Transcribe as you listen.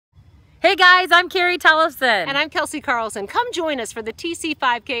Hey guys, I'm Carrie Tollefson. And I'm Kelcey Carlson. Come join us for the TC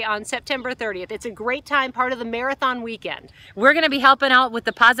 5K on September 30th. It's a great time, part of the marathon weekend. We're going to be helping out with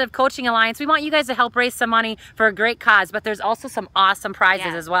the Positive Coaching Alliance. We want you guys to help raise some money for a great cause, but there's also some awesome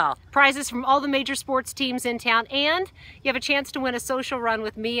prizes as well. Prizes from all the major sports teams in town, and you have a chance to win a social run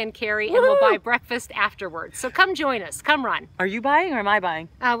with me and Carrie, and we'll buy breakfast afterwards. So come join us. Come run. Are you buying or am I buying?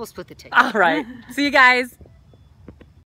 We'll split the ticket. All right. See you guys.